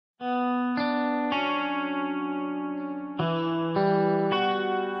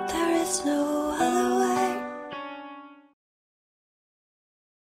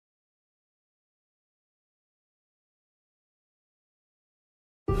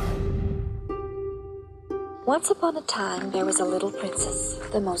Once upon a time, there was a little princess,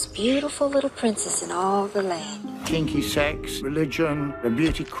 the most beautiful little princess in all the land. Kinky sex, religion, a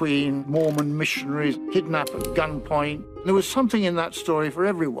beauty queen, Mormon missionaries, kidnapped at gunpoint. There was something in that story for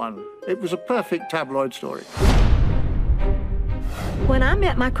everyone. It was a perfect tabloid story. When I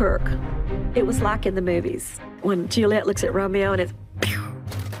met my Kirk, it was like in the movies, when Juliet looks at Romeo and it's pew.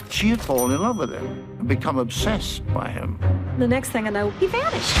 She had fallen in love with him and become obsessed by him. The next thing I know, he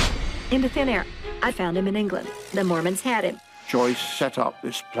vanished into thin air. I found him in England. The Mormons had him. Joyce set up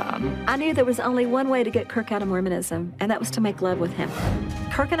this plan. I knew there was only one way to get Kirk out of Mormonism, and that was to make love with him.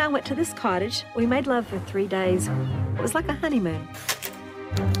 Kirk and I went to this cottage. We made love for 3 days. It was like a honeymoon.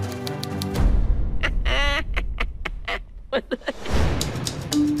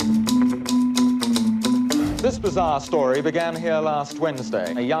 This bizarre story began here last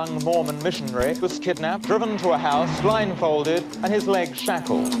Wednesday. A young Mormon missionary was kidnapped, driven to a house, blindfolded, and his legs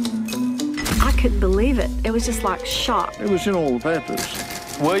shackled. I couldn't believe it. It was just like shock. It was in all the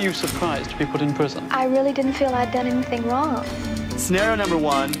papers. Were you surprised to be put in prison? I really didn't feel I'd done anything wrong. Scenario number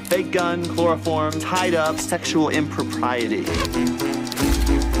 1, fake gun, chloroform, tied up, sexual impropriety.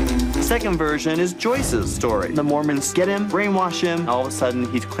 The second version is Joyce's story. The Mormons get him, brainwash him, and all of a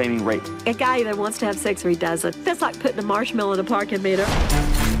sudden he's claiming rape. A guy either wants to have sex or he doesn't. That's like putting a marshmallow in a parking meter.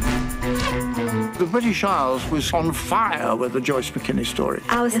 The British Isles was on fire with the Joyce McKinney story.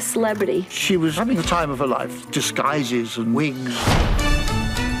 I was a celebrity. She was having the time of her life. Disguises and wigs.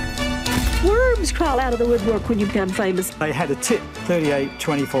 Worms crawl out of the woodwork when you become famous. They had a tip, 38,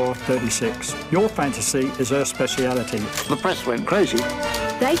 24, 36. Your fantasy is her speciality. The press went crazy.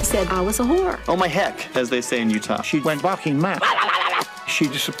 They said I was a whore. Oh my heck, as they say in Utah. She went barking mad. She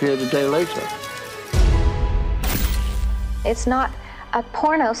disappeared a day later. It's not a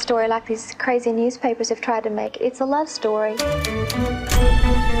porno story like these crazy newspapers have tried to make it. It's a love story.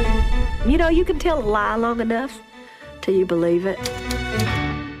 You know, you can tell a lie long enough till you believe it.